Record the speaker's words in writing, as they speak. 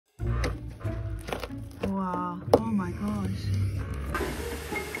Wow. Oh my gosh.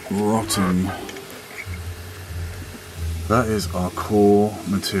 Rotten. That is our core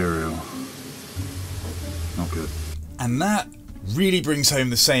material. Not good. And that really brings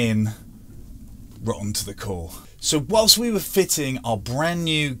home the saying, rotten to the core. So whilst we were fitting our brand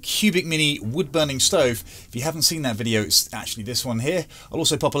new Cubic Mini wood burning stove, if you haven't seen that video, it's actually this one here. I'll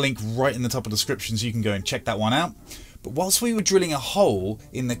also pop a link right in the top of the description so you can go and check that one out. But whilst we were drilling a hole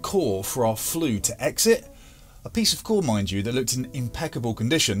in the core for our flue to exit, a piece of core, mind you, that looked in impeccable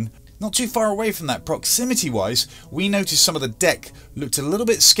condition, not too far away from that proximity wise, we noticed some of the deck looked a little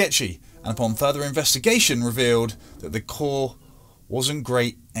bit sketchy, and upon further investigation revealed that the core wasn't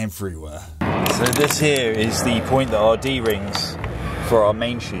great everywhere. So this here is the point that our D-rings for our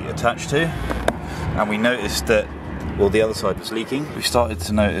main sheet attached to, and we noticed that, well, the other side was leaking. We started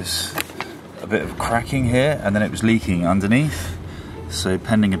to notice a bit of cracking here, and then it was leaking underneath. So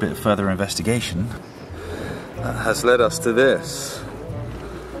pending a bit of further investigation, that has led us to this.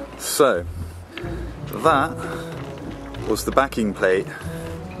 So that was the backing plate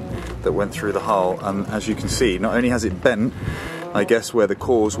that went through the hull, and as you can see, not only has it bent, I guess where the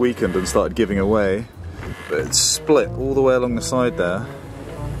core's weakened and started giving away, but it's split all the way along the side there.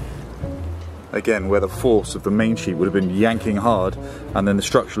 Again, where the force of the main sheet would have been yanking hard, and then the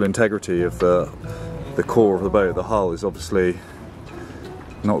structural integrity of the core of the boat, the hull, is obviously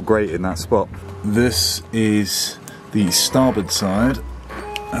not great in that spot. This is the starboard side,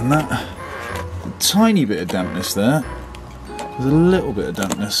 and that a tiny bit of dampness there. There's a little bit of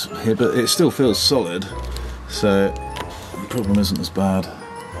dampness here, but it still feels solid, so the problem isn't as bad.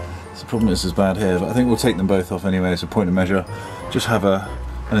 The problem is as bad here, but I think we'll take them both off anyway as a point of measure. Just have an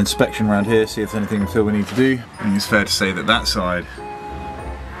inspection around here, see if there's anything we feel we need to do. I think it's fair to say that that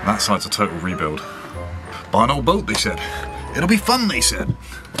side's a total rebuild. Buy an old boat, they said. It'll be fun, they said.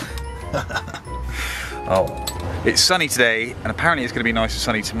 Oh, it's sunny today, and apparently it's going to be nice and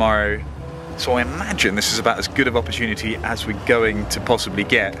sunny tomorrow. So I imagine this is about as good of opportunity as we're going to possibly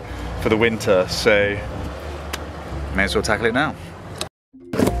get for the winter. So may as well tackle it now.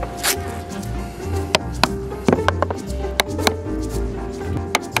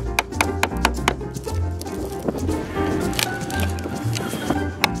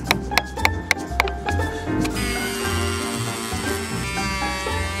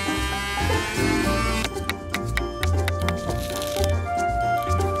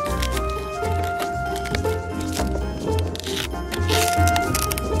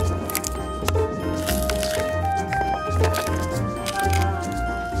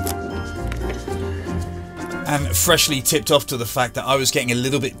 And freshly tipped off to the fact that I was getting a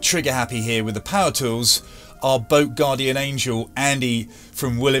little bit trigger happy here with the power tools, our boat guardian angel, Andy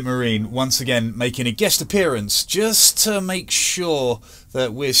from Willett Marine, once again making a guest appearance just to make sure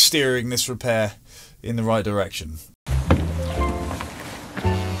that we're steering this repair in the right direction.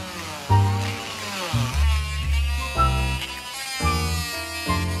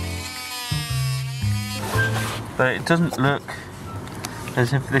 But it doesn't look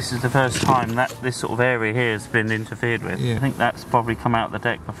as if this is the first time that this sort of area here has been interfered with. Yeah. I think that's probably come out the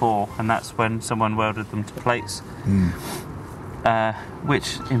deck before, and that's when someone welded them to plates,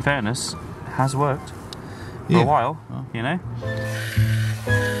 which, in fairness, has worked for a while, you know.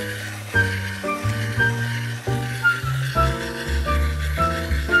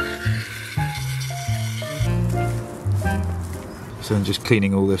 So then just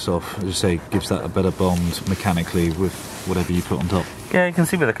cleaning all this off, as you say, gives that a better bond mechanically with whatever you put on top. Yeah, you can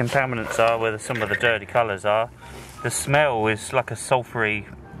see where the contaminants are, where some of the dirty colours are. The smell is like a sulphury,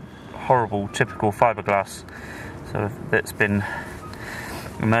 horrible, typical fiberglass. So that's been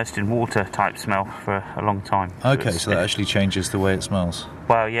immersed in water type smell for a long time. Okay, so that actually changes the way it smells.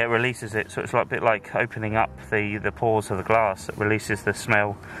 Well, yeah, it releases it, so it's like a bit like opening up the pores of the glass. It releases the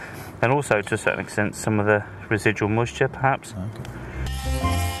smell, and also to a certain extent some of the residual moisture, perhaps. Okay.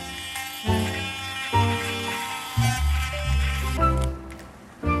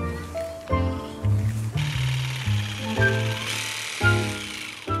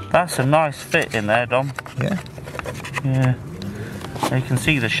 That's a nice fit in there, Dom. Yeah? Yeah. You can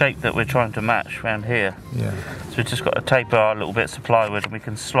see the shape that we're trying to match around here. Yeah. So we've just got to taper our little bits of plywood and we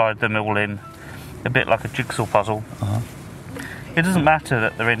can slide them all in, a bit like a jigsaw puzzle. It doesn't matter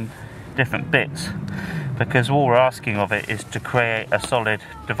that they're in different bits, because all we're asking of it is to create a solid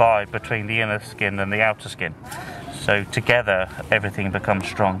divide between the inner skin and the outer skin. So together everything becomes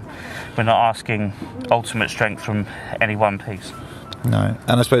strong. We're not asking ultimate strength from any one piece. No,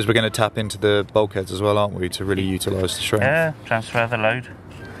 and I suppose we're going to tap into the bulkheads as well, aren't we, to really utilise the strength? Yeah, transfer the load.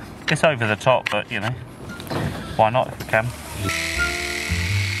 It's over the top, but you know, why not if we can?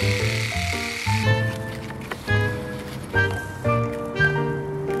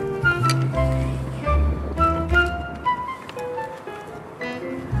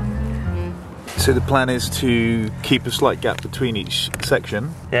 So the plan is to keep a slight gap between each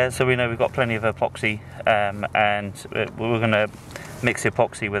section? Yeah, so we know we've got plenty of epoxy, and we're going to mix the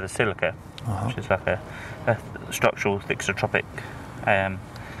epoxy with a silica, which is like a structural thixotropic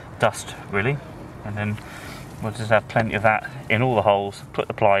dust, really. And then we'll just have plenty of that in all the holes, put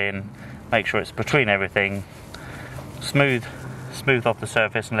the ply in, make sure it's between everything, smooth off the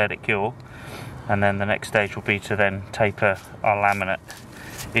surface and let it cure. And then the next stage will be to then taper our laminate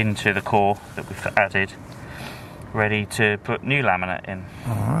into the core that we've added, ready to put new laminate in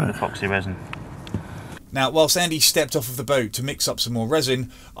with epoxy resin. Now, whilst Andy stepped off of the boat to mix up some more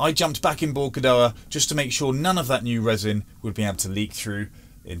resin, I jumped back in board Godoa just to make sure none of that new resin would be able to leak through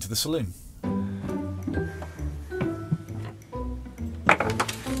into the saloon.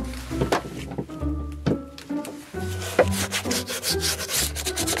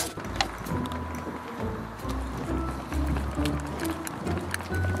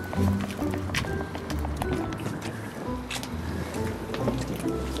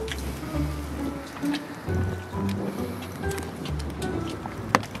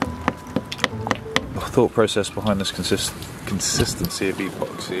 Thought process behind this consistency of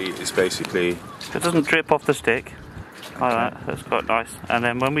epoxy is basically, so it doesn't drip off the stick like that. That's quite nice. And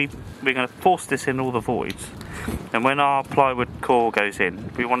then when we're going to force this in all the voids, and when our plywood core goes in,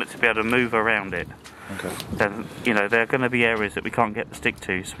 we want it to be able to move around it. okay. Then, you know, there are going to be areas that we can't get the stick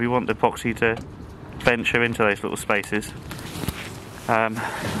to, so we want the epoxy to venture into those little spaces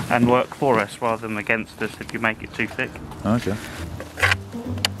and work for us rather than against us if you make it too thick. Okay.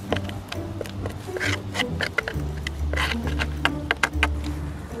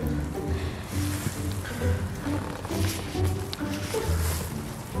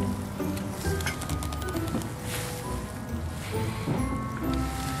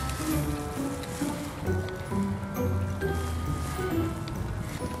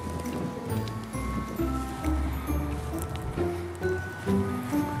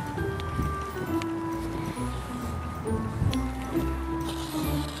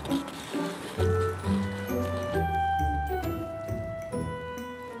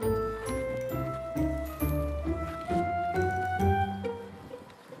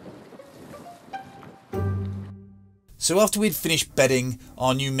 So after we'd finished bedding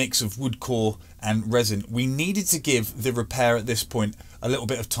our new mix of wood core and resin, we needed to give the repair at this point a little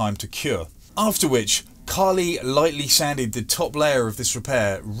bit of time to cure. After which, Carly lightly sanded the top layer of this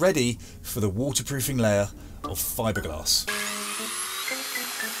repair, ready for the waterproofing layer of fiberglass.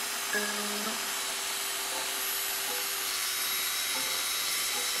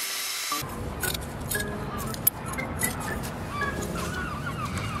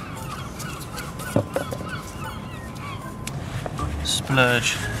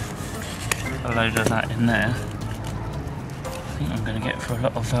 Splurge a load of that in there. I think I'm going to get for a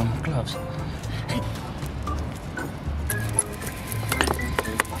lot of gloves.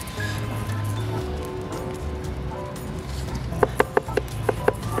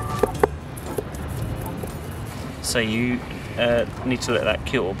 So you need to let that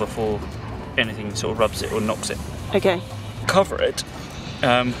cure before anything sort of rubs it or knocks it. Okay. Cover it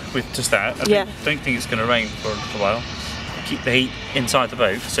with just that. I don't think it's going to rain for a while. Keep the heat inside the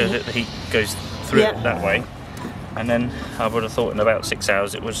boat so that the heat goes through it that way, and then I would have thought in about 6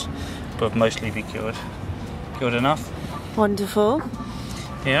 hours it would mostly be cured enough. Wonderful.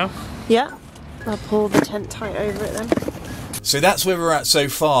 Yeah I'll pull the tent tight over it then. So that's where we're at so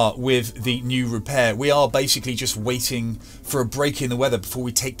far with the new repair. We are basically just waiting for a break in the weather before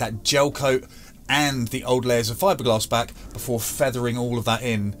we take that gel coat and the old layers of fiberglass back before feathering all of that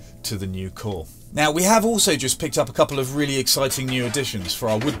in to the new core. Now, we have also just picked up a couple of really exciting new additions for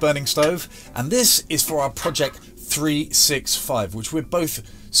our wood burning stove, and this is for our Project 365, which we're both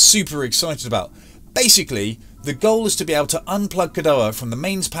super excited about. Basically, the goal is to be able to unplug Godoa from the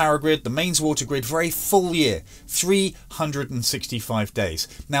mains power grid, the mains water grid for a full year, 365 days.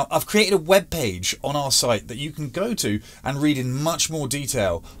 Now, I've created a web page on our site that you can go to and read in much more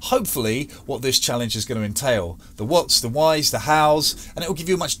detail, hopefully, what this challenge is going to entail. The whats, the whys, the hows, and it will give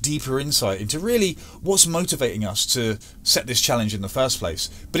you a much deeper insight into really what's motivating us to set this challenge in the first place.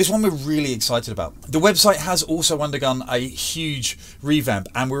 But it's one we're really excited about. The website has also undergone a huge revamp,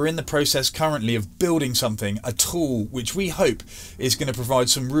 and we're in the process currently of building something, a tool which we hope is going to provide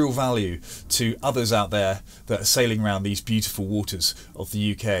some real value to others out there that are sailing around these beautiful waters of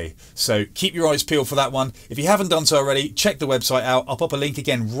the UK. So keep your eyes peeled for that one. If you haven't done so already, check the website out. I'll pop a link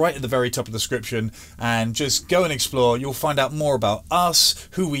again right at the very top of the description, and just go and explore. You'll find out more about us,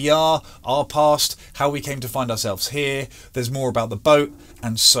 who we are, our past, how we came to find ourselves here. There's more about the boat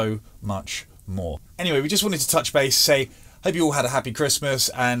and so much more. Anyway, we just wanted to touch base, say Hope you all had a happy Christmas,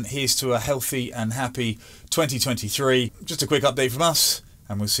 and here's to a healthy and happy 2023. Just a quick update from us,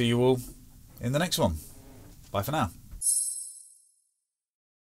 and we'll see you all in the next one. Bye for now.